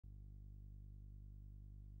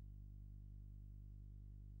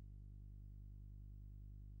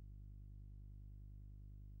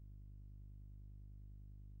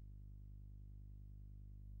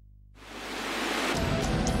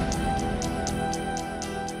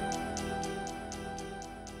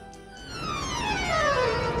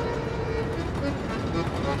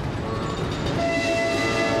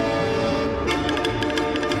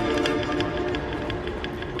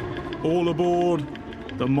All aboard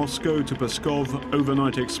the Moscow to Pskov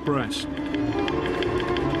overnight express.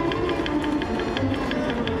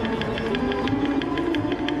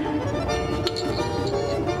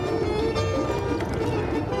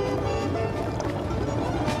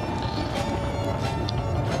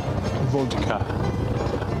 Vodka.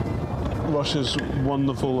 Russia's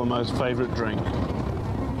wonderful and most favourite drink.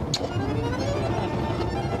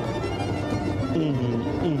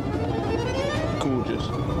 Gorgeous.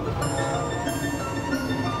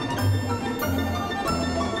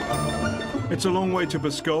 It's a long way to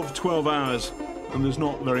Pskov, 12 hours, and there's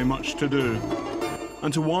not very much to do.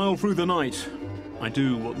 And to while through the night, I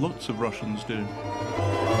do what lots of Russians do.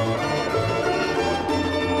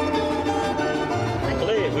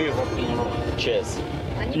 Chess.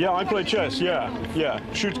 Yeah, I play chess, yeah.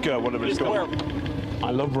 Shutka, whatever it's called.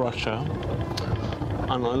 I love Russia,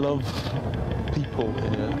 and I love people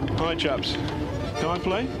here. Hi, chaps. Can I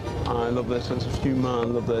play? I love their sense of humour, I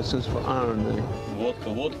love their sense of irony.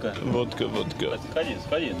 Водка.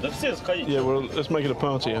 Сходи. Да все сходите. Yeah, well, let's make it a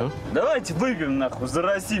party, huh? Давайте выпьем, нахуй, за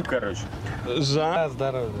Россию, короче. За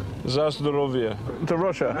здоровье. To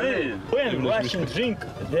Russia. When Russian drink,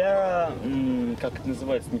 they're, как это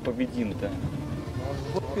называется, непобедим-то?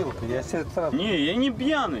 Бутылка, я себе сразу... Не, я не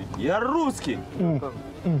пьяный, я русский.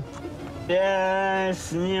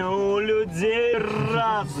 Песни у людей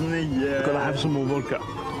разные. Gotta have some more vodka.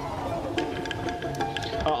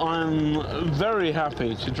 I'm very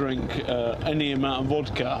happy to drink any amount of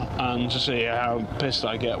vodka and to see how pissed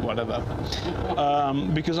I get, whatever,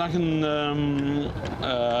 because I can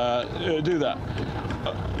do that.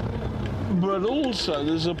 But also,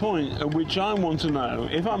 there's a point at which I want to know,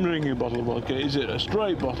 if I'm drinking a bottle of vodka, is it a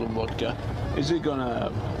straight bottle of vodka? Is it going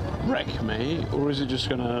to wreck me, or is it just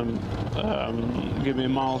going to give me a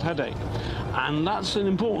mild headache? And that's an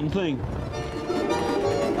important thing.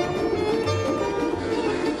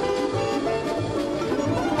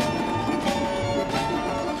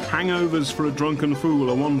 Hangovers for a drunken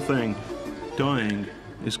fool are one thing, dying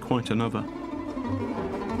is quite another.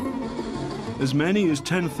 As many as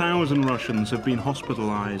 10,000 Russians have been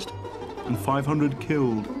hospitalized and 500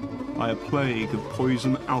 killed by a plague of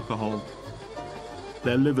poison alcohol.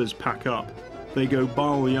 Their livers pack up, they go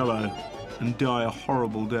bile yellow and die a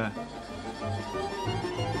horrible death.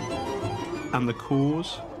 And the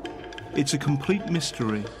cause? It's a complete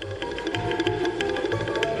mystery.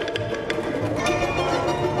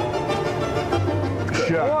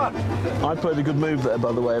 I played a good move there,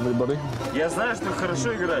 by the way, everybody. Я знаю, что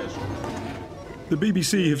хорошо играешь. The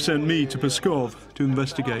BBC have sent me to Pskov to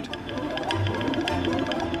investigate.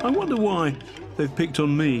 I wonder why they've picked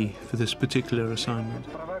on me for this particular assignment.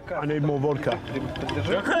 I need more vodka.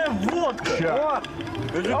 Какая водка?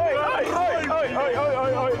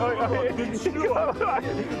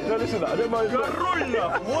 No, listen, I don't mind.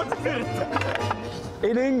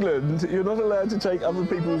 In England, you're not allowed to take other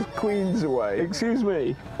people's queens away. Excuse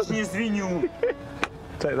me. Не свинью.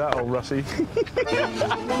 Take that, old Russie.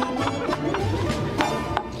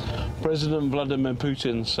 President Vladimir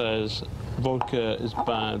Putin says vodka is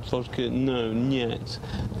bad. Vodka, no, niet.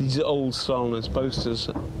 These are old Stalinist posters.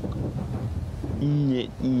 Niet.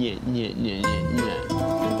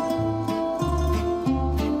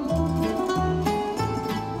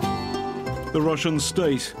 The Russian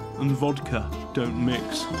state and vodka don't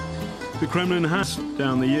mix. The Kremlin has,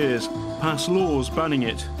 down the years, passed laws banning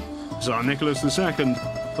it. Tsar Nicholas II,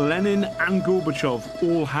 Lenin and Gorbachev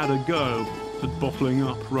all had a go at bottling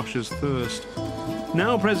up Russia's thirst.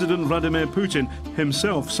 Now President Vladimir Putin,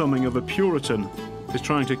 himself something of a Puritan, is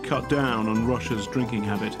trying to cut down on Russia's drinking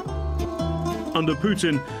habit. Under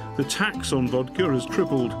Putin, the tax on vodka has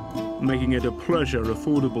tripled, making it a pleasure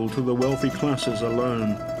affordable to the wealthy classes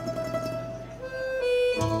alone.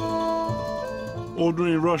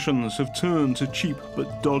 Ordinary Russians have turned to cheap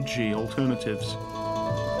but dodgy alternatives.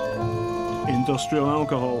 Industrial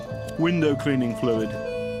alcohol, window cleaning fluid,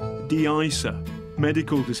 de-icer,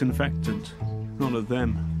 medical disinfectant. None of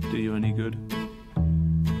them do you any good.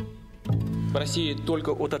 В России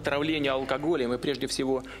только от отравления алкоголем и прежде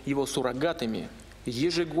всего его суррогатами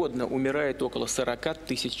ежегодно умирает около 40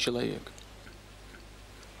 тысяч человек.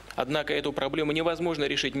 Однако эту проблему невозможно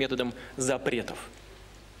решить методом запретов.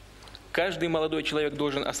 Каждый молодой человек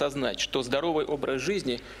должен осознать, что здоровый образ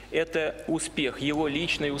жизни – это успех, его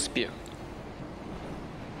личный успех.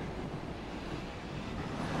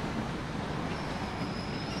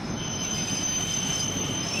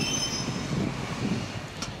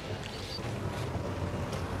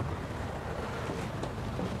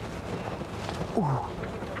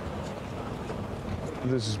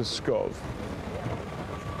 This is Pskov.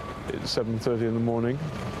 It's 7:30 in the morning.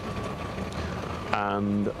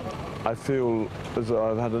 and I feel as though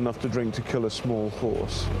I've had enough to drink to kill a small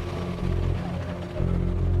horse.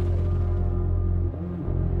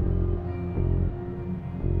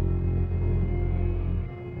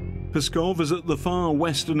 Pskov is at the far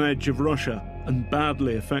western edge of Russia and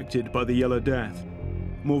badly affected by the Yellow Death.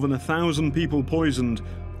 More than 1,000 people poisoned,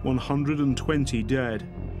 120 dead.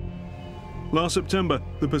 Last September,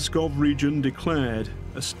 the Pskov region declared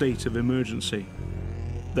a state of emergency.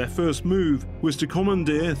 Their first move was to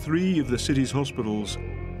commandeer 3 of the city's hospitals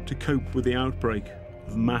to cope with the outbreak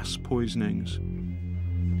of mass poisonings.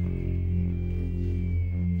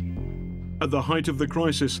 At the height of the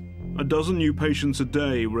crisis, a dozen new patients a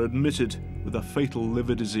day were admitted with a fatal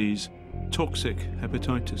liver disease, toxic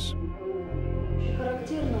hepatitis.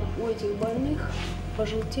 Характерно у этих больных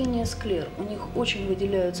пожелтение склер. У них очень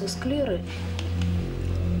выделяются склеры.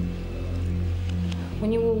 У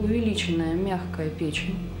него увеличенная мягкая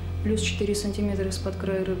печень, плюс 4 сантиметра из-под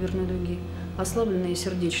края реберной дуги, ослабленные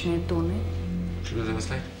сердечные тоны.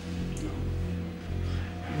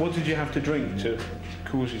 What did you have to drink to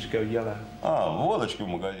cause you to go yellow? Водочки в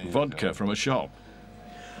магазине. Vodka from a shop.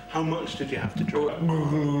 How much did you have to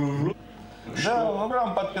drink? Да,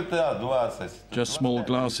 грамм под 20. Just small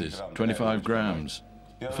glasses, 25 grams.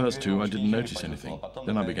 The first 2 I didn't notice anything.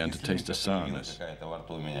 Then I began to taste a sourness.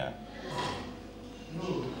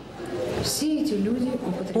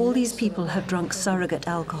 All these people have drunk surrogate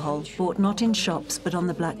alcohol, bought not in shops but on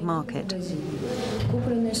the black market,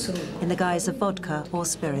 in the guise of vodka or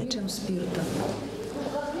spirit.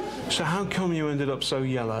 So how come you ended up so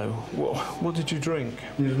yellow? What did you drink?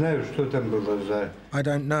 I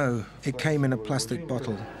don't know. It came in a plastic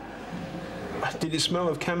bottle. Did it smell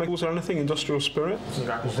of chemicals or anything, industrial spirit?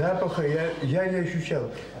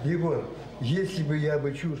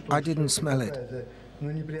 I didn't smell it.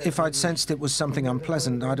 If I'd sensed it was something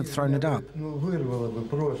unpleasant, I'd have thrown it up.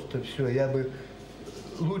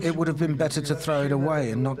 It would have been better to throw it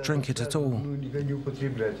away and not drink it at all.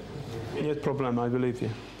 Нет проблем, I believe you.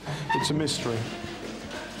 It's a mystery.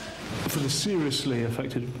 For the seriously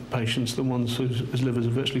affected patients, the ones whose livers are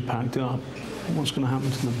virtually packed up, what's going to happen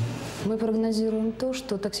to them?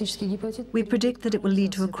 We predict that it will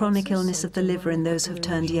lead to a chronic illness of the liver in those who've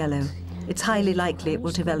turned yellow. It's highly likely it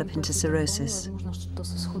will develop into cirrhosis.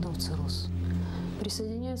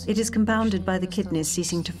 It is compounded by the kidneys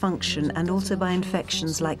ceasing to function and also by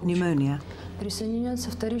infections like pneumonia. It's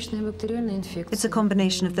a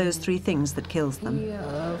combination of those 3 things that kills them.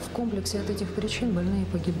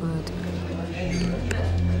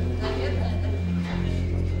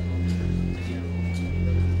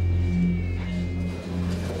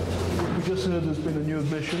 We just heard there's been a new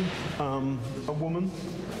admission, a woman,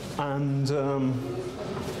 and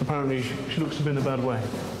apparently she looks to be in a bad way.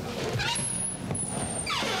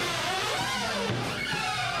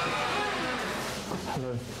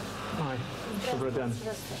 Hello. Hi.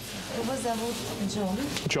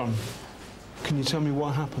 John, can you tell me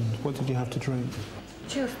what happened? What did you have to drink?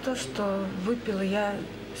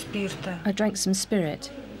 I drank some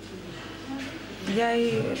spirit.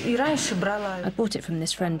 I bought it from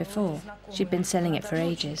this friend before. She'd been selling it for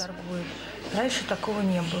ages.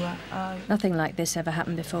 Nothing like this ever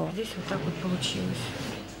happened before.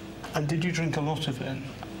 And did you drink a lot of it?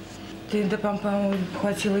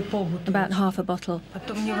 About half a bottle. But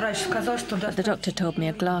the doctor told me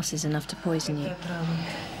a glass is enough to poison you.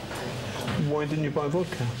 Why didn't you buy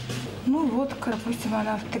vodka?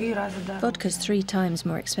 Vodka's 3 times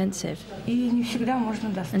more expensive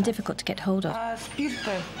and difficult to get hold of.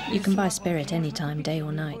 You can buy spirit any time, day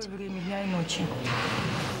or night.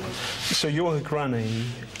 So you're a granny.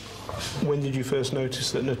 When did you first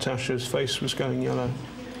notice that Natasha's face was going yellow?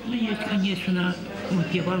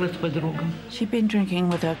 She'd been drinking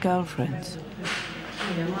with her girlfriends.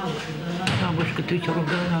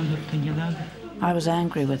 I was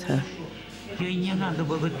angry with her.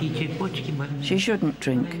 She shouldn't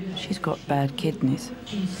drink. She's got bad kidneys.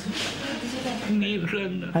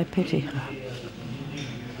 I pity her.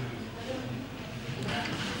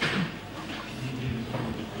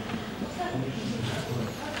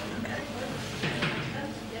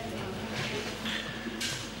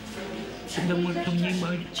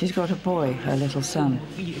 She's got a boy, her little son.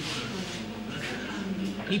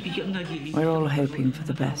 We're all hoping for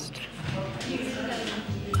the best.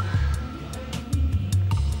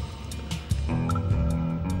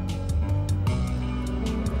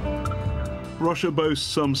 Russia boasts,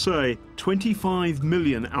 some say, 25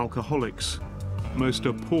 million alcoholics. Most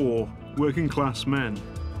are poor, working-class men.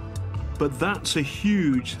 But that's a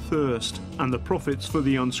huge thirst, and the profits for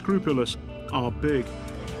the unscrupulous are big.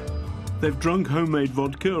 They've drunk homemade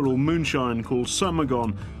vodka or moonshine called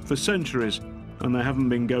Samagon for centuries, and they haven't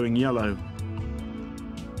been going yellow.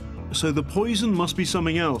 So the poison must be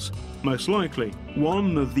something else, most likely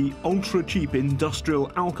one of the ultra-cheap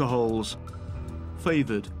industrial alcohols,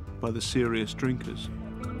 favoured by the serious drinkers.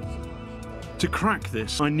 To crack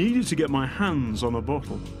this, I needed to get my hands on a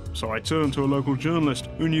bottle, so I turned to a local journalist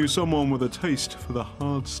who knew someone with a taste for the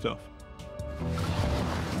hard stuff.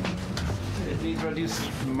 Introduce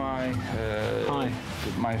my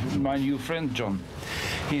new friend John.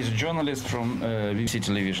 He's a journalist from BBC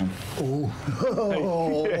Television. Oh.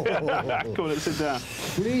 Come on, sit down.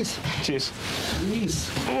 Please. Cheers. Please.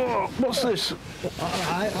 Oh, what's this?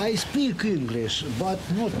 I speak English, but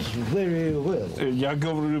not very well. Я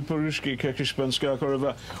говорю по-русски, как испанская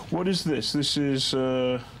корова. What is this? This is...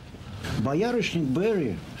 Боярышник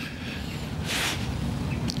berry.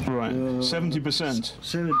 Right, 70%.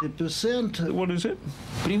 70%. What is it?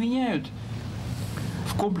 Применяют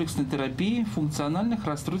в комплексной терапии функциональных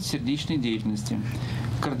расстройств сердечной деятельности,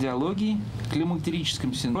 кардиологии,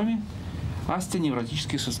 климактерическом синдроме,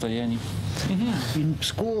 остеоневротических состояний. In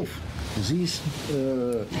Pskov, this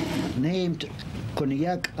named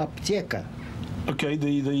cognac apteka. Okay,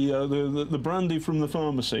 the brandy from the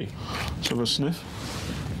pharmacy. Let's have a sniff.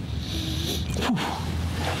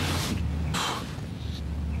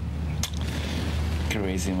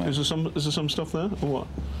 Crazy, man. Is there some stuff there, or what?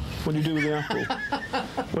 What do you do with the apple?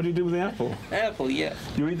 What do you do with the apple? Apple, yeah.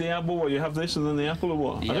 You eat the apple, what, you have this and then the apple, or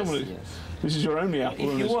what? Yes, I don't want yes. This is your only apple.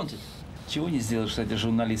 If you want it. Чего не сделаешь, кстати,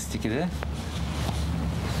 журналистики, да?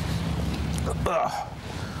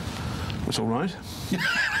 It's all right.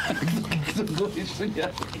 Кто говорит, что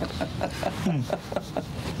нет?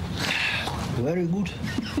 Very good.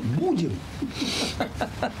 Будем.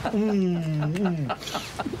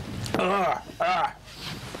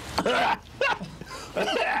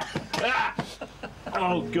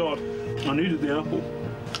 Oh God, I needed the apple.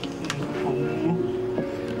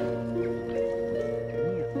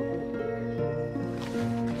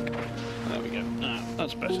 There we go.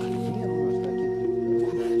 That's better.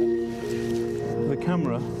 The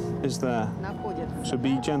camera is there, so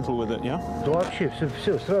be gentle with it, yeah? Да вообще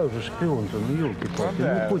все сразу же шпион-то, ну елки-палки,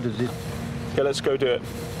 не ходят здесь. Okay, let's go do it.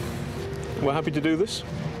 We're happy to do this,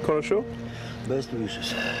 Хорошо? Best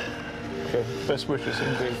wishes. Okay, best wishes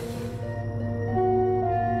indeed.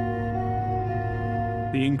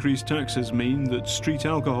 The increased taxes mean that street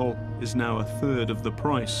alcohol is now a third of the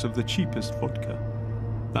price of the cheapest vodka.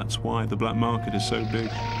 That's why the black market is so big.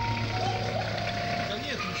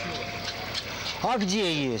 А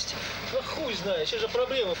где есть? Да хуй знает, сейчас же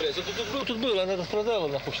проблема, блядь. Тут было, она продала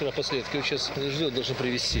нахуй вчера последки, вот сейчас ждет, должен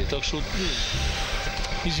привезти. Так что,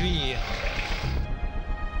 извини.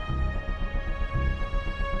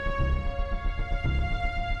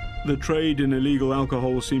 The trade in illegal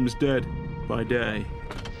alcohol seems dead by day.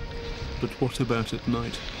 But what about at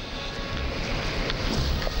night?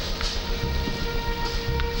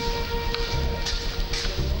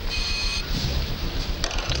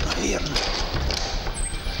 Наверное.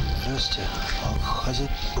 Здравствуйте.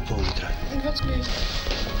 Хозяйка пол-литра. 25.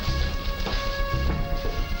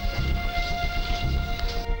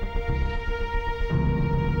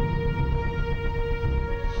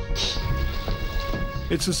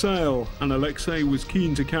 It's a sale, and Alexei was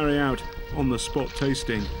keen to carry out on-the-spot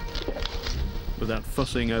tasting, without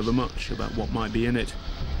fussing over much about what might be in it.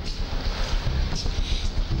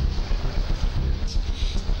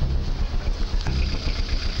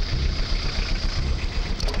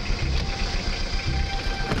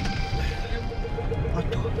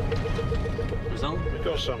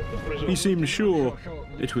 He seemed sure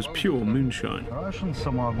it was pure moonshine,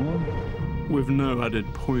 with no added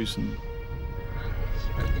poison.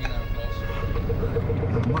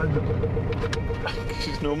 This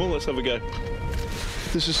is normal, let's have a go.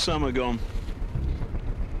 This is Samagon.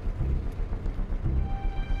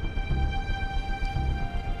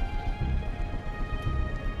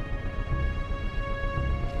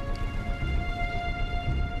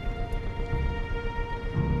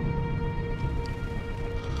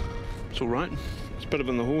 It's all right. It's better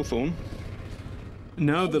than the Hawthorn.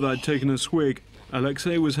 Now that I'd taken a swig,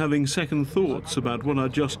 Alexei was having second thoughts about what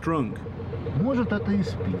I'd just drunk.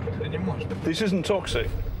 This isn't toxic.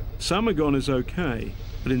 Samagon is okay,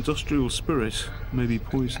 but industrial spirit may be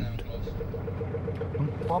poisoned.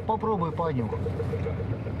 Попробуй понюхай.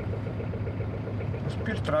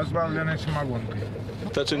 Спирт, разбавленный самогонкой.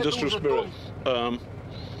 That's industrial spirit.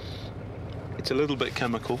 It's a little bit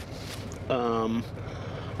chemical. And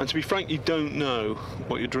to be frank, you don't know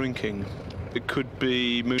what you're drinking. It could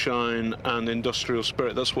be moonshine and industrial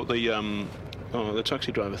spirit. That's what the Oh, the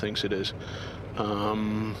taxi driver thinks it is.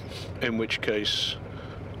 In which case,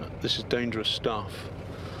 this is dangerous stuff.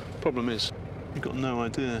 Problem is, you've got no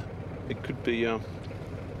idea. It could be,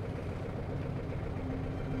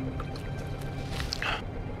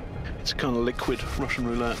 it's a kind of liquid Russian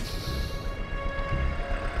roulette.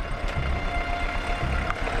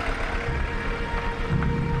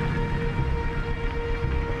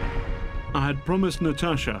 I had promised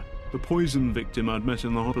Natasha, the poison victim I'd met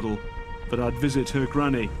in the hospital, that I'd visit her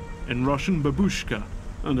granny, in Russian babushka,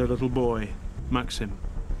 and her little boy, Maxim.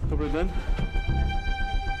 Добрый день.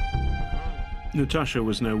 Natasha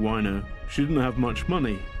was no wino. She didn't have much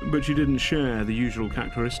money, but she didn't share the usual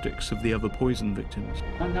characteristics of the other poison victims.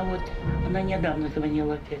 Она недавно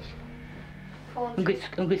звонила опять.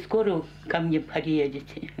 Говорит, скоро ко мне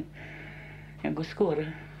приедете. Я говорю, скоро.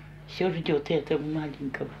 Все ждет этого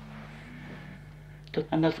маленького. Тут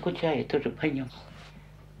она скучает тоже по нему.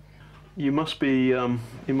 You must be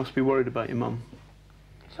worried about your mum.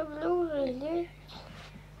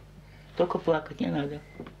 Только плакать не надо.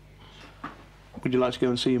 Would you like to go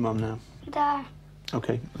and see your mum now? Да.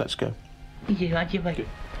 Okay, let's go. Иди, одевай.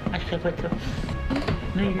 А что потом?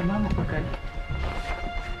 Ну или маму покажи.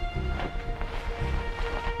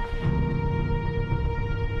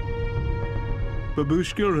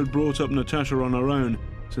 Babushka had brought up Natasha on her own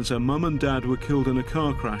since her mum and dad were killed in a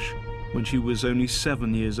car crash when she was only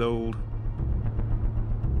 7 years old.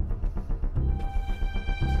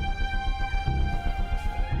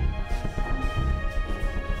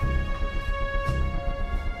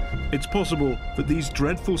 It's possible that these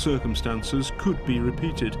dreadful circumstances could be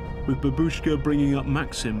repeated, with Babushka bringing up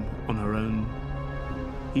Maxim on her own.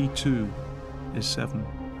 He too is 7.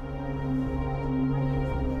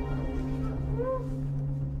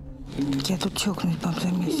 Я тут чокнусь, пап, за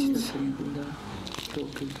месяц.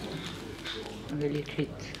 Надо лечить.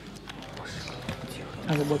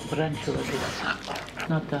 Надо будет пораньше ложиться.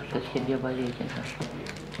 Наташа себе болезнь нашла.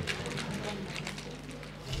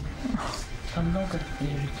 Там много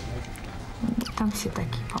лежит? Там все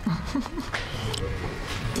такие, папа.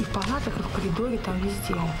 И в палатах, и в коридоре, там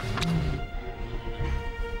везде.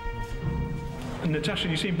 Natasha,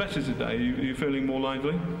 you seem better today. Are you feeling more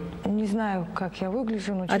lively? Не знаю, как я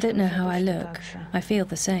выгляжу, но I don't know how I look. I feel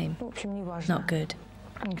the same. Not good.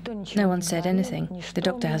 No one said anything. The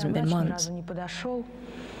doctor hasn't been once.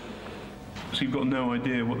 So you've got no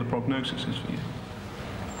idea what the prognosis is for you?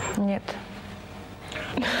 Нет.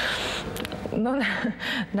 Но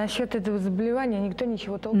насчет этого заболевания никто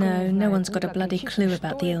ничего толком не знает. No one's got a bloody clue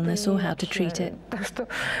about the illness or how to treat it. Так что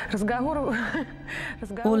разговор...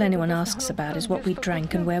 All anyone asks about is what we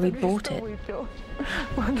drank and where we bought it.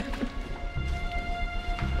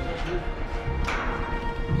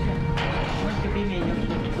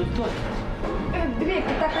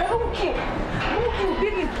 Дверь-то такая, руки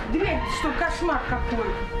убери, дверь, что кошмар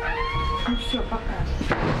какой. Ну все, пока.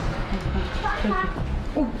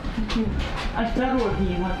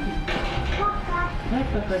 Осторожнее, Матвей. Пока.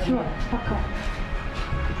 Все, пока.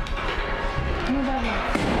 Ну давай.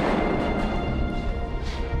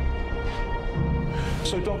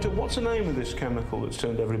 So, Doctor, what's the name of this chemical that's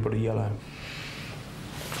turned everybody yellow?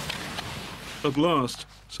 At last,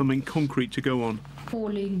 something concrete to go on.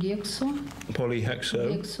 Polyhexo.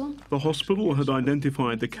 The hospital had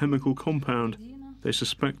identified the chemical compound they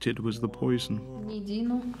suspected was the poison.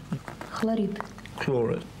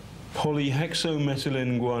 Chloride.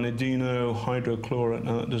 Polyhexomethylene guanidino hydrochlorate.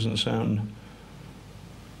 Now that doesn't sound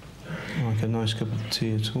like a nice cup of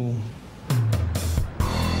tea at all.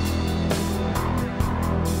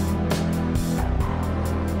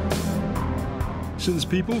 Since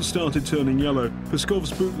people started turning yellow,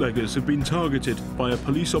 Pskov's bootleggers have been targeted by a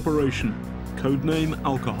police operation, codename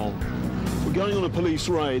Alcohol. We're going on a police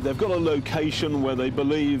raid. They've got a location where they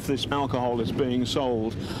believe this alcohol is being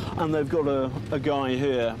sold, and they've got a guy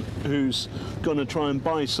here who's going to try and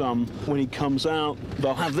buy some. When he comes out,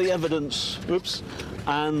 they'll have the evidence,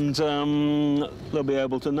 and they'll be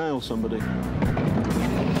able to nail somebody.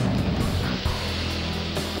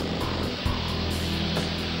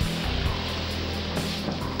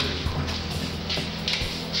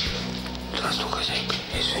 Здравствуй, хозяйка.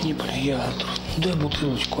 Извини, я дай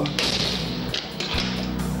бутылочку.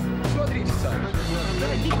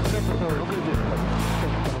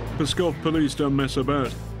 Pskov police don't mess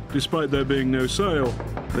about. Despite there being no sale,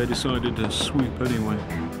 they decided to sweep anyway.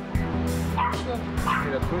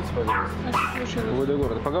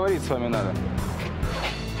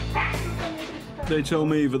 They tell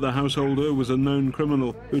me that the householder was a known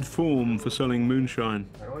criminal who'd fallen for selling moonshine.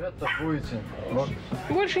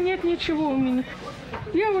 Больше нет ничего у меня.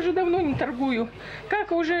 Я уже давно не торгую.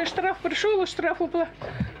 Как уже штраф пришел, штраф упал.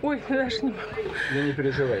 Ой, даже не могу. Да не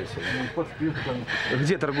переживайте.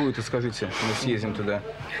 Где торгуют, скажите, мы съездим туда.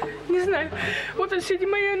 Не знаю. Вот он сегодня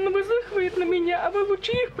моя вызывает на меня, а вы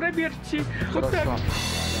лучше их проверьте. Вот так.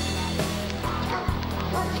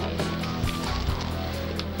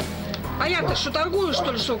 А я-то что, торгую,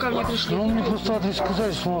 что ли, что ко мне пришли? Ну, мне просто адрес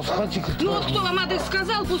сказали, что у нас хатик. Ну, вот кто вам адрес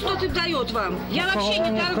сказал, пусть тот и дает вам. Я вообще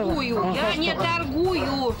не торгую. Я не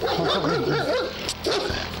торгую.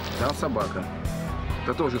 Там собака.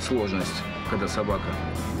 Это тоже сложность, когда собака.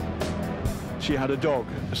 She had a dog,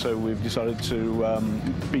 so we've decided to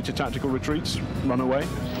beat to tactical retreats, run away.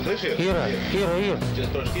 Ира.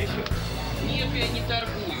 Нет, я не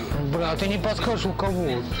торгую. Бля, ты не подскажешь, у кого?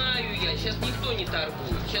 Не знаю я, сейчас никто не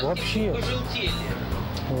торгует. Сейчас Вообще. пожелтели.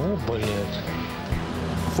 О, блядь.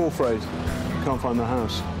 Fourth raid, can't find the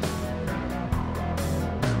house.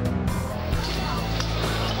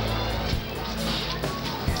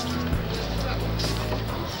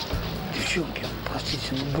 Девчонки,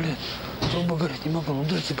 простите, ну, блядь, грубо говоря, не могу, ну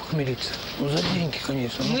дайте похмелиться. Ну, за деньги,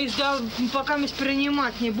 конечно. Мы пока мы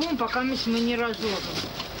принимать не будем, пока мы не разложим.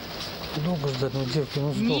 Долго ждать, ну, девки,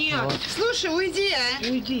 ну, сдохну. Нет, слушай, уйди, а?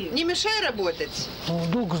 Уйди. Не мешай работать. Ну,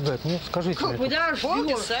 долго ждать, нет, скажите мне. Куда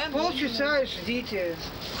полчаса? Полчаса ждите.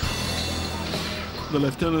 The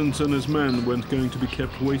lieutenant and his men weren't going to be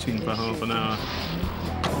kept waiting for half an hour.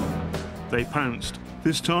 They pounced,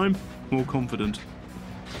 this time more confident.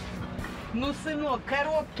 Ну, сынок,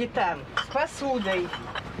 коробки там, с посудой.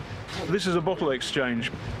 This is a bottle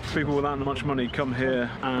exchange. People without much money come here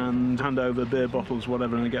and hand over beer bottles,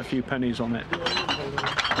 whatever, and they get a few pennies on it.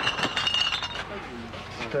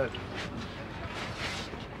 Okay.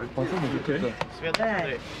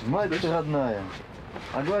 Мать ты родная,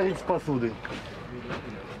 а говорит с посудой.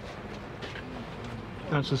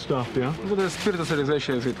 That's the stuff, yeah? Это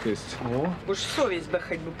спиртосодержащая жидкость. Уж совесть бы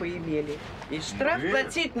хоть бы поимели. И штраф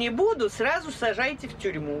платить не буду, сразу сажайте в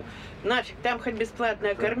тюрьму. Нафиг, там хоть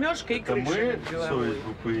бесплатная кормежка и крыша над головой.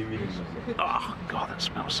 Oh, God, that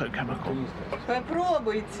smells so chemical.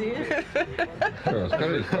 Попробуйте.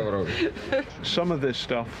 Some of this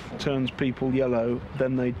stuff turns people yellow,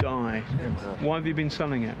 then they die. Why have you been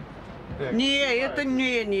selling it? Не, это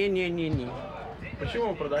не.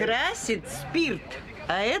 Почему продаете? Красит спирт.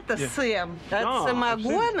 А это Сэм. От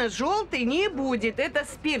самогона желтый не будет. Это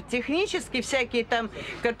спирт. Технически всякие там,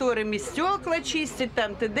 которыми стекла чистят,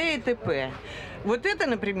 там т.д. и т.п. Вот это,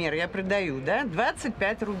 например, я продаю, да,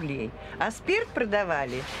 25 рублей. А спирт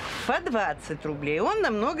продавали по 20 рублей. Он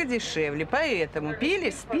намного дешевле. Поэтому пили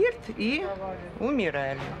спирт и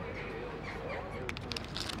умирали.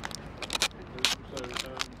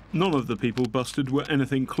 None of the people busted were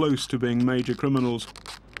anything close to being major criminals.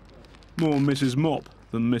 More Mrs. Mop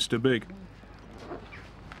than Mr. Big.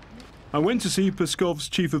 I went to see Pskov's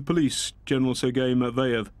chief of police, General Sergei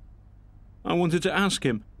Matveyev. I wanted to ask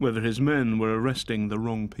him whether his men were arresting the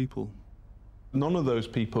wrong people. None of those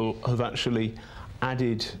people have actually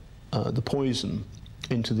added the poison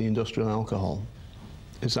into the industrial alcohol.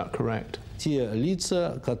 Is that correct? Те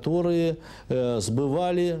лица, которые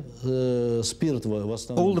сбывали спирт в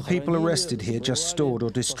основном. All the people arrested here just stored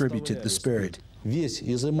or distributed the spirit. Весь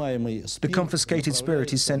изымаемый спирт. The confiscated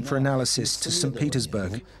spirit is sent for analysis to St.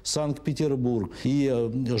 Petersburg. Санкт-Петербург. И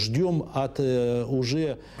ждем от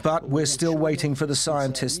уже. But we're still waiting for the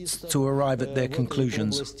scientists to arrive at their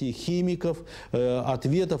conclusions. Химиков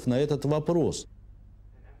ответов на этот вопрос.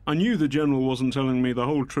 I knew the general wasn't telling me the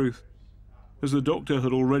whole truth, as the doctor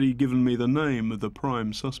had already given me the name of the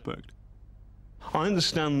prime suspect. I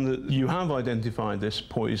understand that you have identified this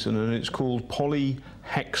poison and it's called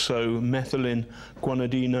polyhexomethylene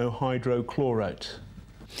guanidino hydrochlorate.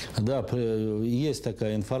 Да, есть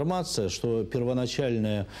такая информация, что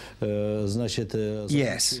первоначальная, значит,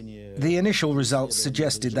 Yes, the initial results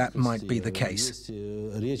suggested that might be the case.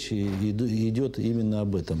 Речь идет именно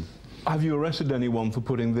об этом. Have you arrested anyone for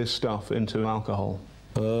putting this stuff into alcohol?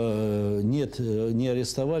 Нет, не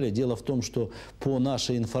арестовали. Дело в том, что по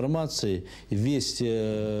нашей информации весь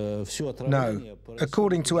все отравление. No,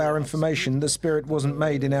 according to our information, the spirit wasn't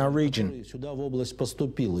made in our region. Сюда в область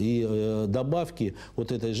поступил и добавки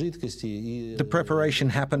вот этой жидкости. The preparation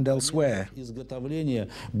happened elsewhere. Изготовления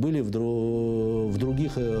были в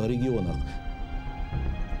других регионах.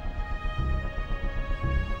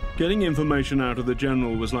 Getting information out of the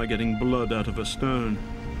general was like getting blood out of a stone.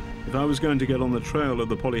 If I was going to get on the trail of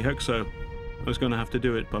the polyhexo, I was going to have to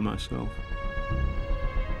do it by myself.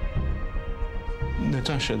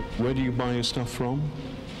 Natasha, where do you buy your stuff from?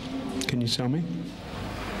 Can you tell me?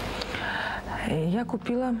 I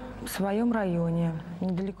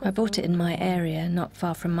bought it in my area, not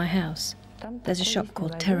far from my house. There's a shop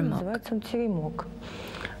called Teремок.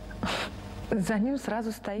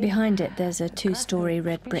 Behind it, there's a two-story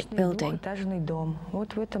red brick building.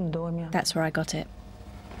 That's where I got it.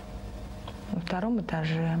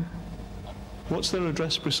 What's their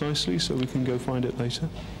address precisely, so we can go find it later?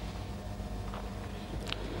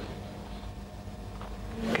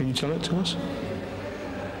 Can you tell it to us?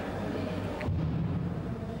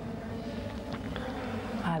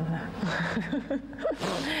 Ладно.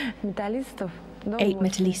 8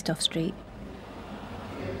 Metalistov Street.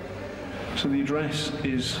 So the address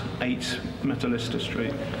is 8 Metalistov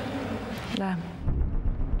Street. Да.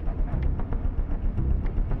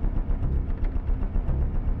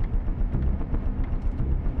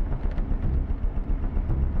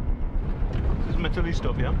 This is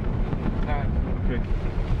Metalistov, yeah? Okay.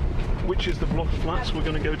 Which is the block of flats we're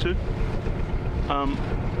going to go to?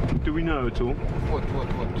 Do we know at all? What?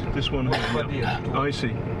 This one here. Yeah. I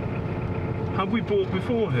see. Have we bought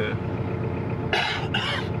before here?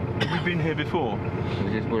 Have we been here before?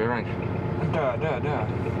 Здесь были раньше. Да.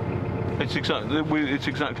 It's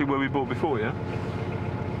exactly where we bought before, yeah?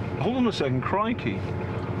 Hold on a second, crikey.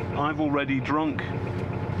 I've already drunk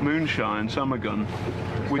moonshine, Summergun,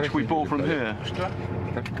 which we bought from here.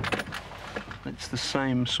 It's the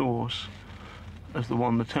same sauce as the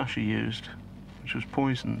one Natasha used, which was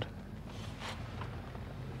poisoned.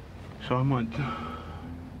 So I might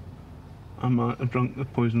have drunk the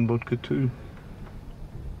poisoned vodka too.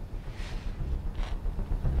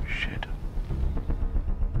 Shit.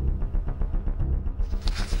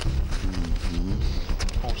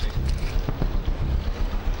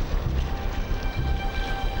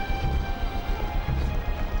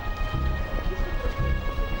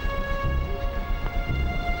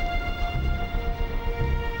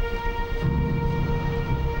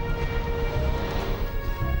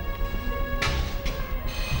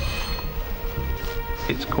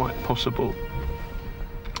 It's quite possible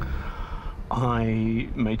I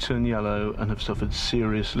may turn yellow and have suffered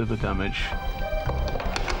serious liver damage.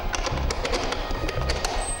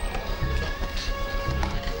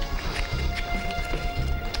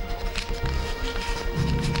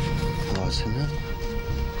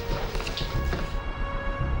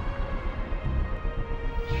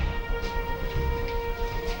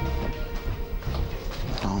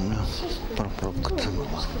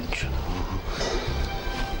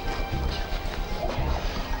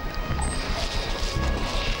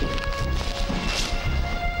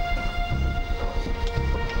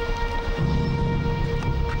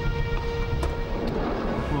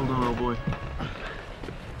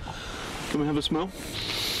 Can we have a smell?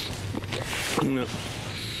 No.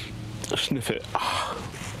 Sniff it.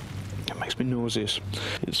 It makes me nauseous.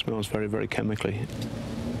 It smells very, very chemically.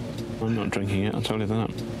 I'm not drinking it, I'll tell you that.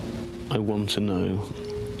 I want to know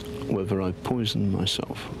whether I poisoned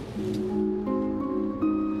myself.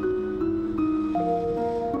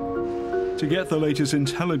 To get the latest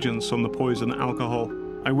intelligence on the poison alcohol,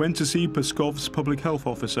 I went to see Pskov's public health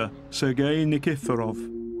officer, Sergei Nikiforov.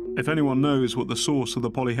 If anyone knows what the source of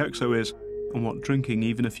the polyhexo is, and what drinking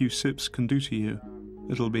even a few sips can do to you,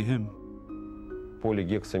 it'll be him.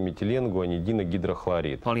 Polyhexamethylene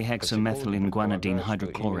guanidine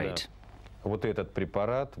hydrochlorate.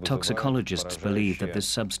 Toxicologists believe that this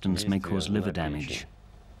substance may cause liver damage.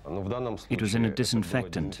 It was in a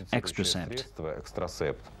disinfectant, Extracept.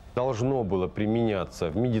 Должно было применяться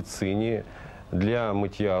в медицине для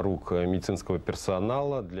мытья рук медицинского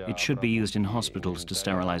персонала. It should be used in hospitals to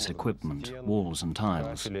sterilize equipment, walls and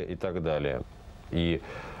tiles. И так далее. И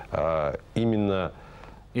именно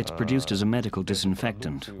It's produced as a medical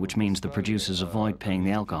disinfectant, which means the producers avoid paying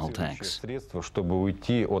the alcohol tax. чтобы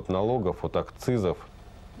уйти от налогов, от акцизов.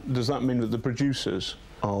 Does that mean that the producers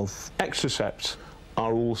of Extracept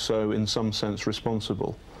are also, in some sense,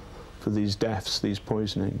 responsible for these deaths, these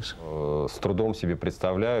poisonings? С трудом себе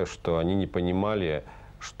представляю, что они не понимали,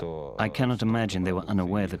 что. I cannot imagine they were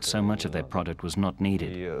unaware that so much of their product was not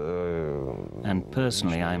needed. And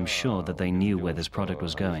personally, I am sure that they knew where this product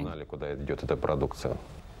was going. Куда идет эта продукция.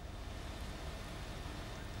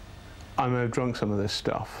 I may have drunk some of this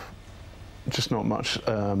stuff, just not much.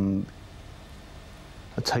 A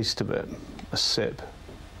taste of it, a sip.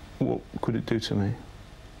 What could it do to me?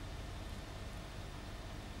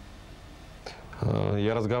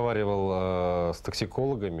 Я разговаривал с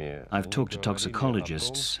токсикологами. I've talked to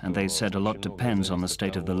toxicologists, and they said a lot depends on the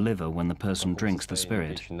state of the liver when the person drinks the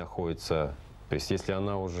spirit.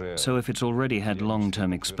 So if it's already had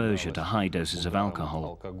long-term exposure to high doses of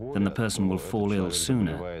alcohol, then the person will fall ill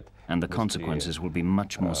sooner and the consequences will be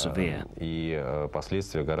much more severe. И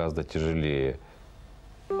последствия гораздо тяжелее.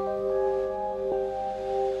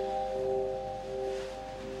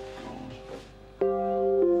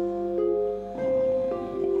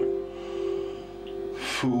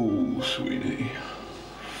 Fool, Sweeney.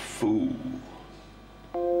 Fool.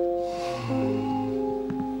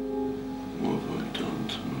 What have I done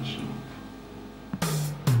to myself?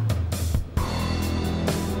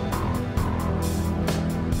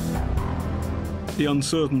 The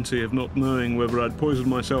uncertainty of not knowing whether I'd poisoned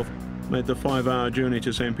myself made the 5-hour journey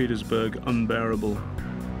to St. Petersburg unbearable.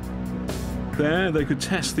 There, they could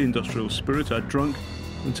test the industrial spirit I'd drunk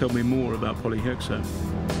and tell me more about polyhexo.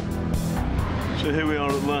 So here we are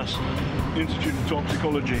at last, Institute of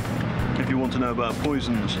Toxicology. If you want to know about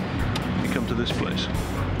poisons, you come to this place.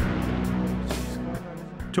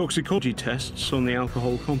 Toxicology tests on the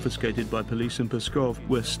alcohol confiscated by police in Pskov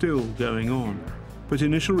were still going on, but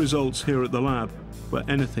initial results here at the lab were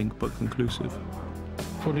anything but conclusive.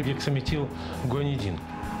 Polyhexomethylguanidine,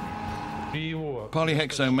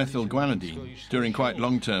 during quite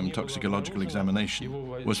long-term toxicological examination,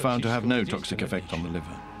 was found to have no toxic effect on the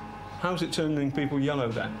liver. How's it turning people yellow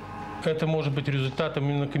then? Это может быть результатом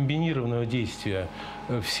именно комбинированного действия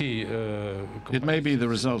всей. It may be the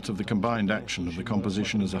result of the combined action of the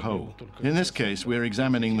composition as a whole. In this case, we're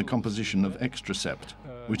examining the composition of extracept,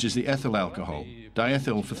 which is the ethyl alcohol,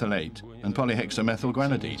 diethyl phthaleate, and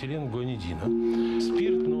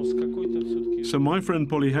polyhexomethylguanidine. So my friend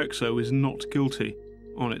polyhexo is not guilty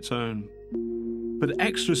on its own. But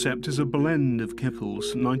extracept is a blend of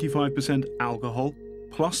chemicals, 95% alcohol,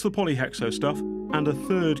 plus the polyhexo stuff, and a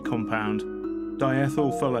third compound,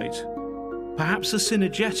 diethyl phthalate. Perhaps a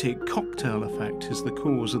synergetic cocktail effect is the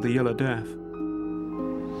cause of the yellow death.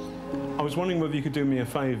 I was wondering whether you could do me a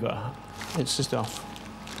favour. It's the stuff.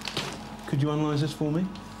 Could you analyse this for me?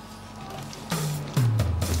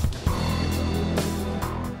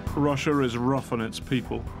 Russia is rough on its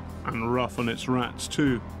people, and rough on its rats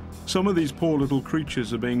too. Some of these poor little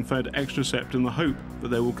creatures are being fed extracept in the hope that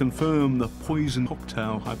they will confirm the poison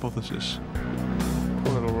cocktail hypothesis.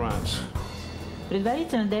 Poor little rats.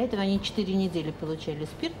 Предварительно до этого они 4 недели получали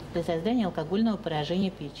спирт для создания алкогольного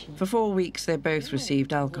поражения печени. For 4 weeks they both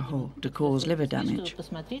received alcohol to cause liver damage.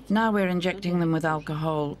 Now we're injecting them with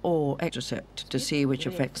alcohol or extracept to see which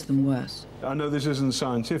affects them worse. I know this isn't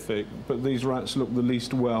scientific, but these rats look the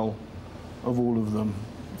least well of all of them.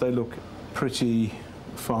 They look pretty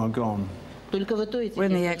far gone.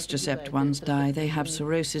 When the extracept ones die, they have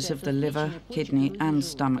cirrhosis of the liver, kidney and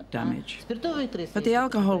stomach damage. But the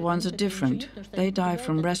alcohol ones are different. They die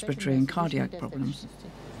from respiratory and cardiac problems.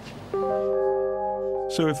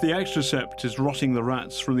 So if the extracept is rotting the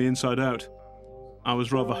rats from the inside out, I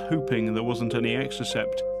was rather hoping there wasn't any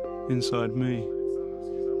extracept inside me.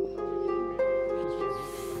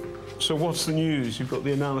 So what's the news? You've got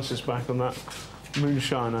the analysis back on that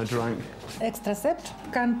moonshine I drank. Extracept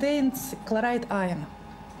contains chloride ion.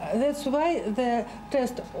 That's why the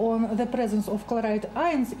test on the presence of chloride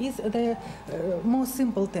ions is the most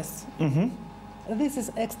simple test. This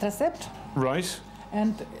is extracept. Right.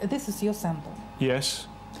 And this is your sample. Yes.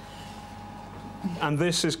 And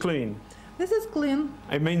this is clean? This is clean.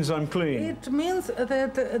 It means I'm clean? It means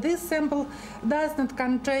that this sample does not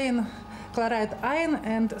contain chloride ion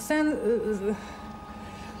and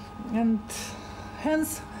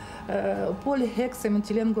hence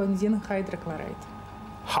polyhexamethylguanidine hydrochloride.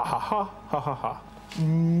 Ha ha ha ha ha ha.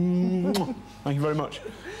 Thank you very much.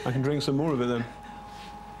 I can drink some more of it then.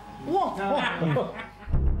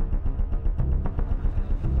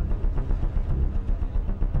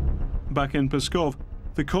 Back in Pskov,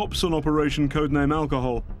 the cops on Operation Codename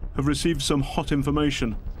Alcohol have received some hot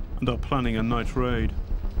information and are planning a night raid.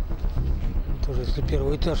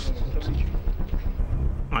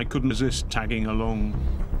 I couldn't resist tagging along.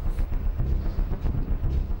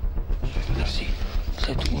 Подожди,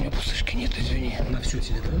 у меня пустышки нет, извини. На всю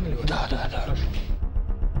тебе, да? Да.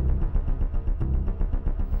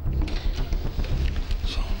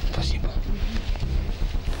 Все, спасибо.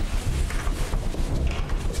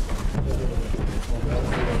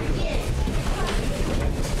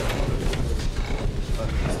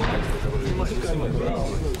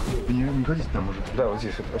 Не ходите там уже? Да, вот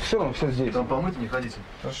здесь. Все здесь. Там помыть, не ходите.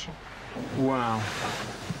 Хорошо. Wow.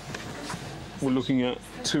 We're looking at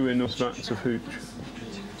 2 enough vats of hooch.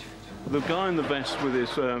 The guy in the vest with his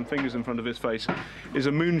fingers in front of his face is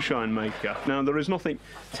a moonshine maker. Now, there is nothing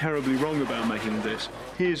terribly wrong about making this.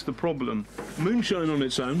 Here's the problem. Moonshine on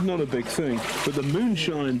its own, not a big thing, but the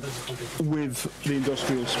moonshine with the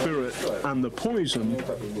industrial spirit and the poison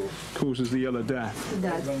causes the yellow death.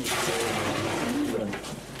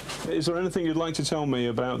 Is there anything you'd like to tell me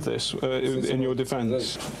about this in your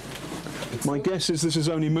defence? My guess is this is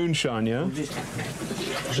only moonshine, yeah?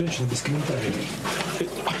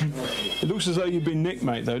 It looks as though you've been nicked,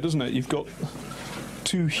 mate, though, doesn't it? You've got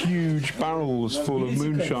 2 huge barrels full of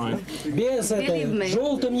moonshine. Без этого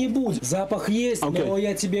желтым не будет. Запах есть, но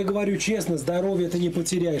я тебе говорю честно, здоровье ты не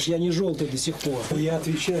потеряешь. Я не желтый до сих пор. Я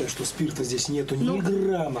отвечаю, что спирта здесь нету ни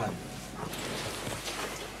грамма.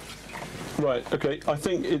 Right, okay, I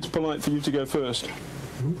think it's polite for you to go first.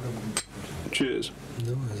 Cheers.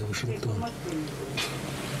 Давай, за Вашингтон.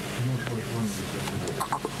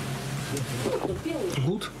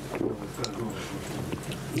 Good?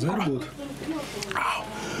 Very good.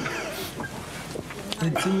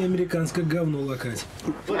 Это не американское говно лакать.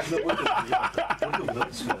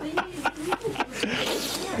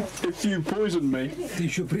 If you poison me, ты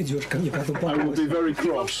еще придешь ко мне потом. I will be very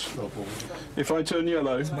cross. If I turn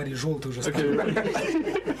yellow. Смотри, желтый уже стал.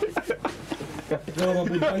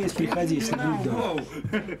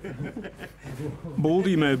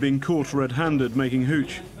 Baldy may have been caught red-handed making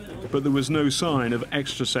hooch, but there was no sign of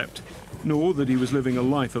extracept, nor that he was living a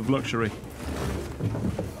life of luxury.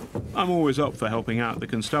 I'm always up for helping out the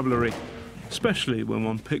constabulary, especially when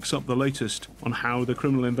one picks up the latest on how the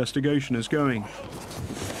criminal investigation is going.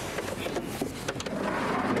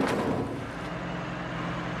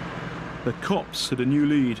 The cops had a new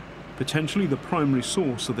lead, potentially the primary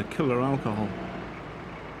source of the killer alcohol.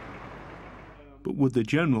 But would the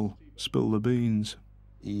general spill the beans?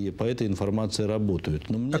 According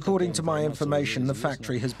to my information, the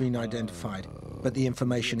factory has been identified, but the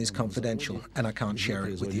information is confidential and I can't share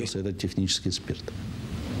it with you.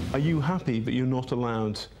 Are you happy that you're not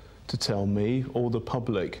allowed to tell me or the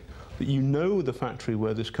public that you know the factory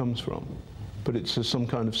where this comes from, but it's some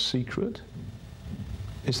kind of secret?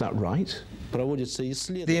 Is that right?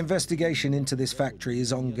 The investigation into this factory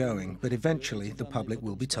is ongoing, but eventually the public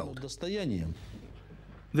will be told.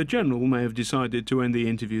 The General may have decided to end the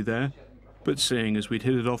interview there, but seeing as we'd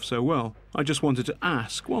hit it off so well, I just wanted to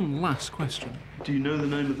ask one last question. Do you know the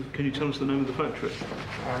name of the... Can you tell us the name of the factory?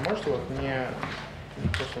 Можете вот мне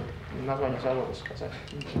просто название завода сказать?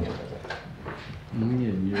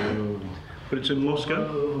 But it's in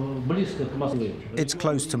Moscow? It's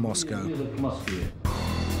close to Moscow.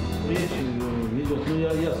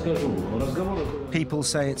 People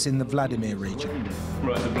say it's in the Vladimir region.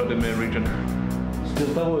 Right, the Vladimir region.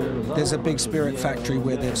 There's a big spirit factory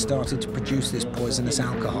where they've started to produce this poisonous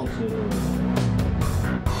alcohol.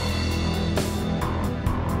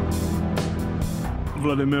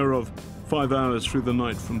 Vladimirov, 5 hours through the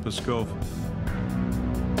night from Pskov.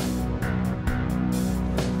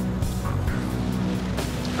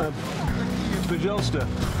 Пожалуйста,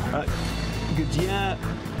 где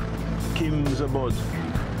Кимзавод?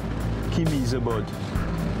 Кимизавод.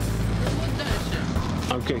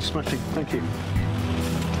 Okay, smashing. Thank you.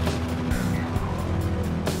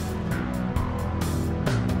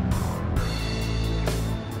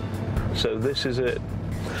 So this is it.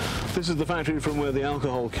 This is the factory from where the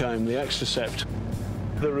alcohol came, the extracept.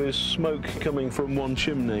 There is smoke coming from one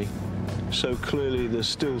chimney, so clearly there's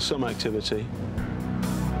still some activity.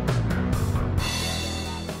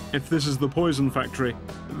 If this is the poison factory,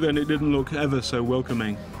 then it didn't look ever so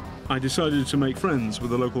welcoming. I decided to make friends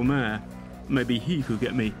with the local mayor. Maybe he could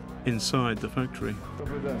get me inside the factory.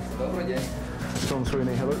 Добрый день. John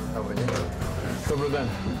Sweeney, hello. Добрый день. Добрый день.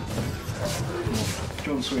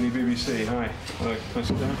 John Sweeney, BBC, hi. Hello, nice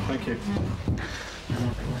to meet you. Thank you.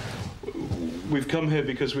 We've come here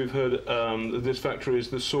because we've heard that this factory is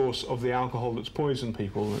the source of the alcohol that's poisoned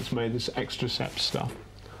people. It's made this extracept stuff.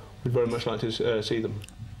 We'd very much like to see them.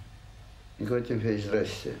 Николай Тимофеевич,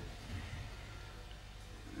 здрасте.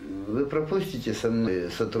 Вы пропустите со мной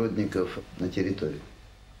сотрудников на территорию?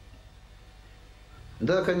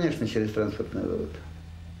 Да, конечно, через транспортные ворота.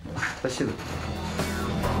 Спасибо.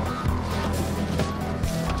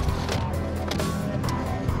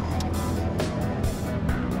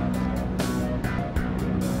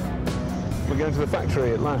 We're going to the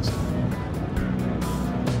factory at last.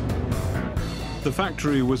 The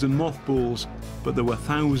factory was in mothballs, but there were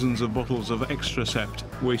thousands of bottles of extracept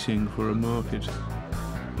waiting for a market.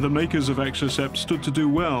 The makers of extracept stood to do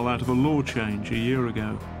well out of a law change a year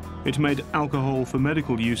ago. It made alcohol for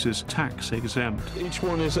medical uses tax exempt. Each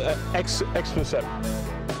one is extracept.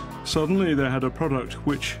 Suddenly they had a product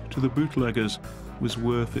which, to the bootleggers, was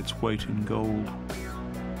worth its weight in gold.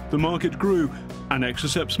 The market grew, and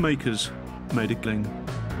extracept's makers made a killing.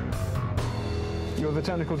 You're the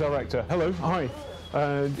technical director. Hello, hi.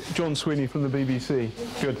 John Sweeney from the BBC.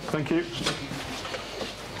 Good, thank you.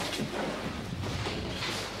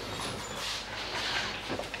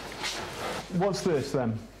 What's this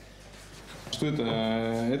then?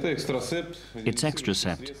 It's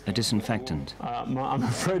Extracept, a disinfectant. I'm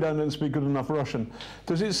afraid I don't speak good enough Russian.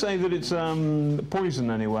 Does it say that it's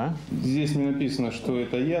poison anywhere? It's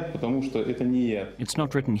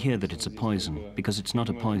not written here that it's a poison, because it's not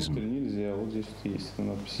a poison.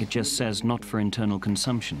 It just says not for internal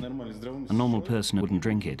consumption. A normal person wouldn't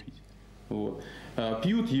drink it.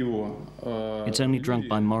 It's only drunk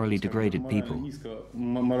by morally degraded people.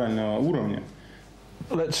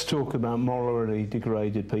 Let's talk about morally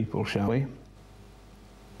degraded people, shall we?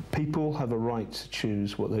 People have a right to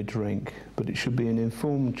choose what they drink, but it should be an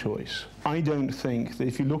informed choice. I don't think that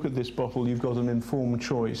if you look at this bottle, you've got an informed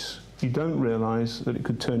choice. You don't realise that it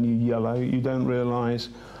could turn you yellow. You don't realise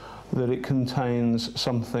that it contains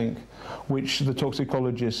something which the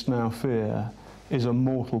toxicologists now fear is a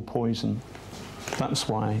mortal poison. That's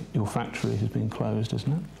why your factory has been closed,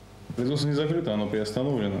 isn't it?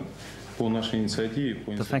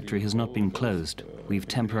 The factory has not been closed. We've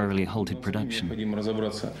temporarily halted production. We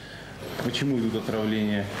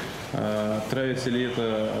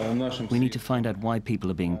need to find out why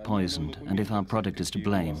people are being poisoned and if our product is to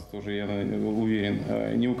blame.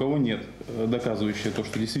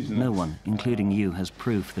 No one, including you, has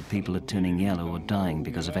proof that people are turning yellow or dying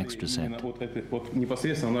because of Extracept.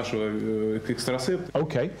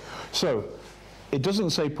 Okay, so it doesn't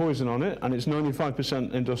say poison on it, and it's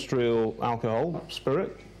 95% industrial alcohol,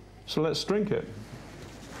 spirit, so let's drink it.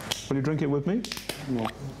 Will you drink it with me? No.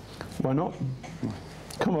 Why not?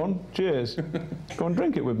 Come on, cheers. Go and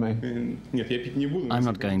drink it with me. I'm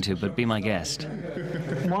not going to, but be my guest.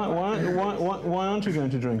 Why aren't you going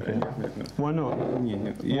to drink it? Why not?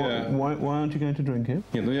 Why aren't you going to drink it?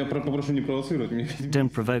 Don't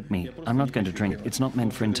provoke me. I'm not going to drink it. It's not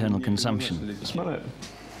meant for internal consumption. Smell it.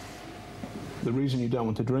 The reason you don't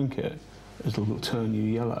want to drink it is it'll turn you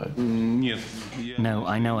yellow. No,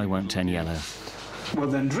 I know I won't turn yellow. Well,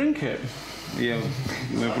 then drink it. You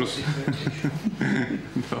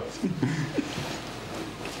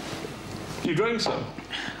drank some.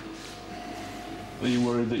 Are you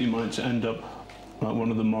worried that you might end up like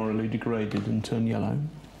one of the morally degraded and turn yellow?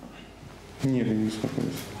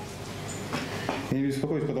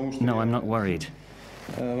 No, I'm not worried.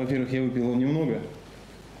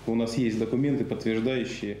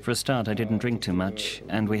 For a start, I didn't drink too much,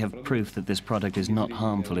 and we have proof that this product is not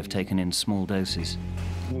harmful if taken in small doses.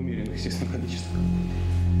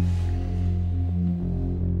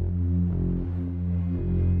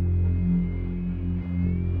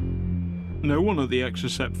 No one at the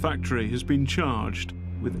Extracept factory has been charged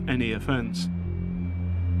with any offence.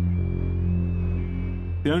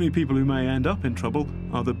 The only people who may end up in trouble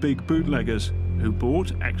are the big bootleggers who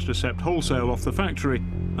bought Extracept wholesale off the factory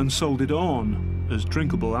and sold it on as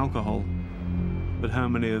drinkable alcohol. But how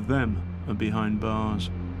many of them are behind bars?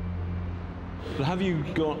 Have you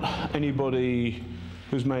got anybody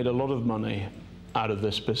who's made a lot of money out of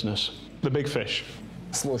this business? The big fish?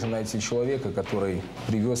 It's hard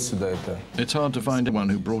to find anyone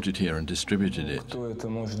who brought it here and distributed it.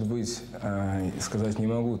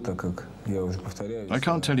 I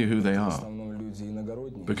can't tell you who they are,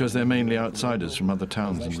 because they're mainly outsiders from other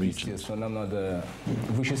towns and regions.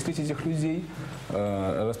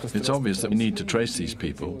 It's obvious that we need to trace these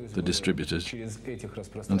people, the distributors,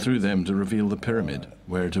 and through them to reveal the pyramid,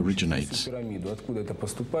 where it originates.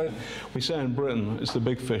 We say in Britain, it's the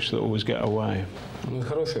big fish that always get away.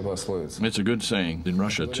 It's a good saying in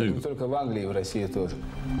Russia too.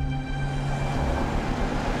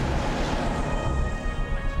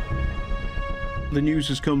 The news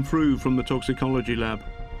has come through from the toxicology lab.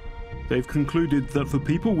 They've concluded that for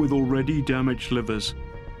people with already damaged livers,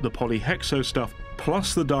 the polyhexo stuff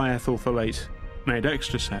plus the diethylphthalate made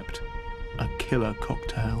Extracept a killer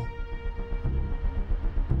cocktail.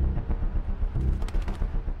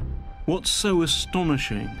 What's so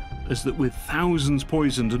astonishing is that with thousands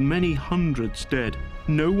poisoned and many hundreds dead,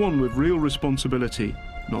 no one with real responsibility,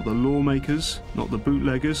 not the lawmakers, not the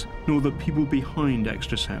bootleggers, nor the people behind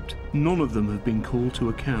Extracept, none of them have been called to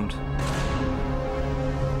account.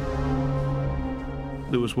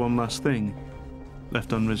 There was one last thing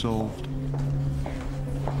left unresolved.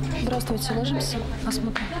 Здравствуйте, ложимся,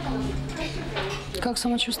 осмотрим. Как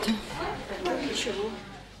самочувствие? Ничего.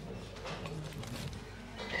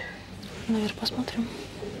 Наверх посмотрим.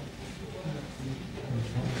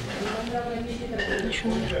 Еще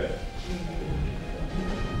наверх.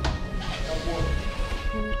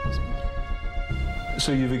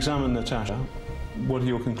 So you've examined Natasha. What are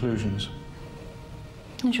your conclusions?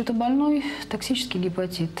 Значит, у больной токсический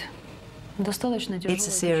гепатит. Достаточно тяжелый. It's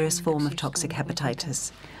a serious form of toxic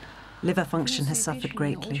hepatitis. Liver function has suffered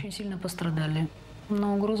greatly. Очень сильно пострадали.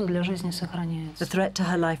 Но угроза для жизни сохраняется. The threat to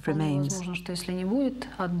her life remains. Возможно, что если не будет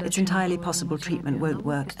отдачи, It's entirely possible treatment won't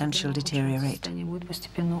work and she'll deteriorate. состояние будет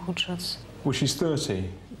постепенно ухудшаться. Well, she's 30.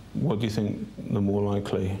 What do you think the more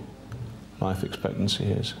likely life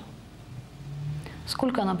expectancy is?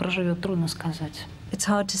 Сколько она проживет, трудно сказать. It's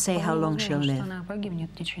hard to say how long she'll live. Она погибнет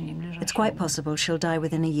в течение ближайшего. It's quite possible she'll die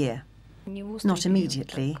within a year. Not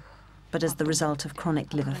immediately, but as the result of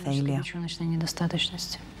chronic liver failure.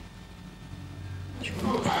 Недостаточности.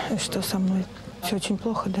 Что со мной? Все очень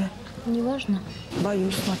плохо, да? Неважно.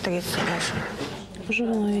 Боюсь смотреться даже.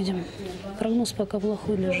 Поживем, увидим. Прогноз пока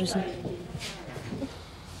плохой для жизни.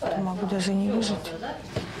 Могу даже не выжить.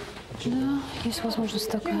 Да, есть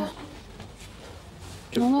возможность такая.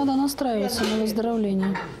 Но надо настраиваться на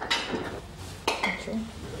выздоровление.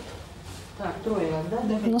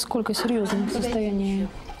 Насколько серьезно состояние?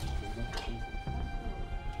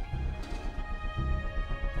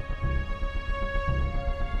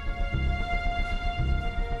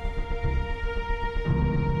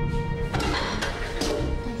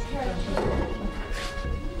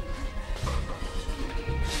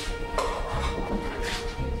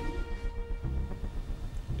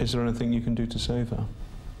 Is there anything you can do to save her?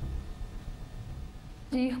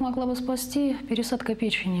 Их могла бы спасти пересадка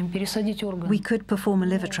печени, пересадить орган. We could perform a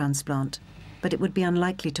liver transplant, but it would be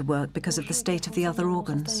unlikely to work because of the state of the other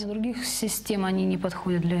organs. Состояние других систем, они не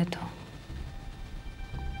подходят для этого.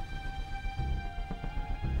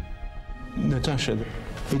 Natasha,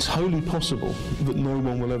 it's wholly possible that no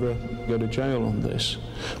one will ever go to jail on this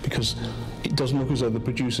because it doesn't look as though the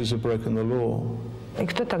producers have broken the law. И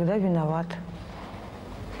кто тогда виноват?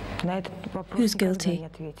 Who's guilty?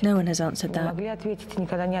 No one has answered that.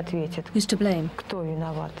 Who's to blame?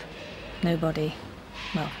 Nobody.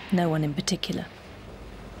 Well, no one in particular.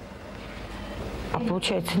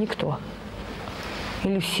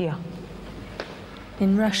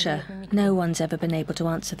 In Russia, no one's ever been able to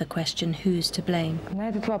answer the question, who's to blame?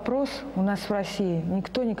 I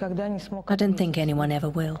don't think anyone ever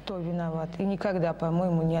will.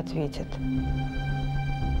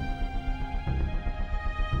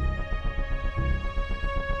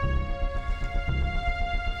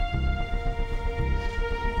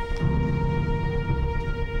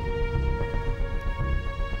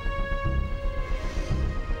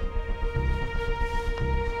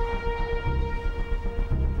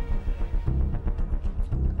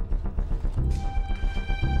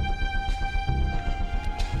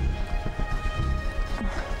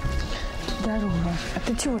 Здорово. А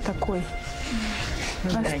ты чего такой?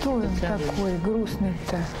 А что он такой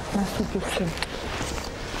грустный-то, насупивший?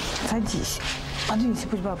 Садись. Подвинься,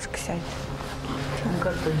 пусть бабушка сядет.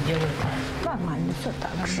 Как тут делать? Нормально, все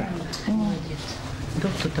так же. Молодец.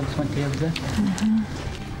 Доктор там смотрел, да?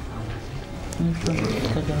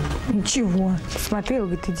 Ничего. Смотрел,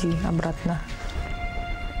 говорит, иди обратно.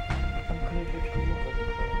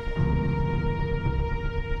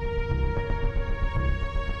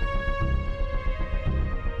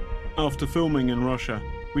 After filming in Russia,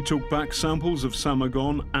 we took back samples of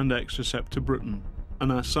Samagon and Extracept to Britain,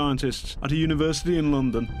 and our scientists at a university in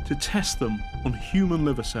London to test them on human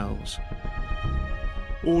liver cells.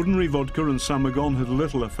 Ordinary vodka and Samagon had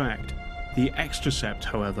little effect. The Extracept,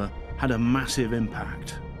 however, had a massive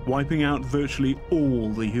impact, wiping out virtually all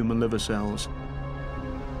the human liver cells.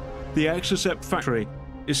 The Extracept factory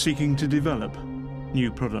is seeking to develop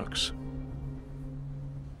new products.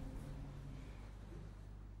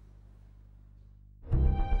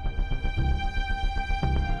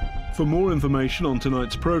 For more information on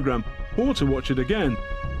tonight's programme, or to watch it again,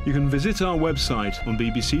 you can visit our website on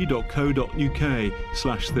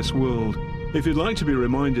bbc.co.uk/thisworld. If you'd like to be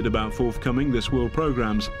reminded about forthcoming This World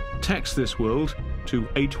programmes, text This World to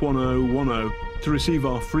 81010 to receive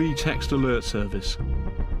our free text alert service.